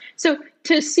 But so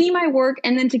to see my work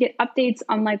and then to get updates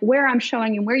on like where I'm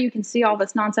showing and where you can see all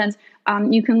this nonsense,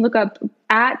 you can look up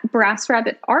at Brass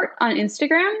Rabbit Art on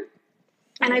Instagram.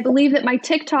 And I believe that my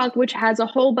TikTok, which has a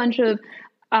whole bunch of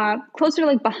closer to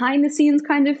like behind the scenes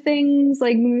kind of things,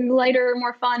 like lighter,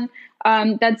 more fun.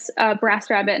 That's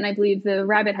Brass Rabbit, and I believe the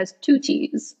rabbit has 2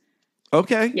 T's.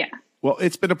 Okay. Yeah. Well,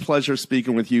 it's been a pleasure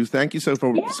speaking with you. Thank you so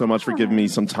much for giving me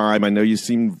some time. I know you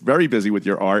seem very busy with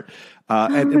your art.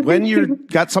 And when you've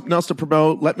got something else to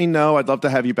promote, let me know. I'd love to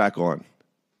have you back on.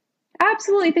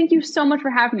 Absolutely. Thank you so much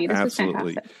for having me. This was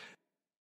fantastic.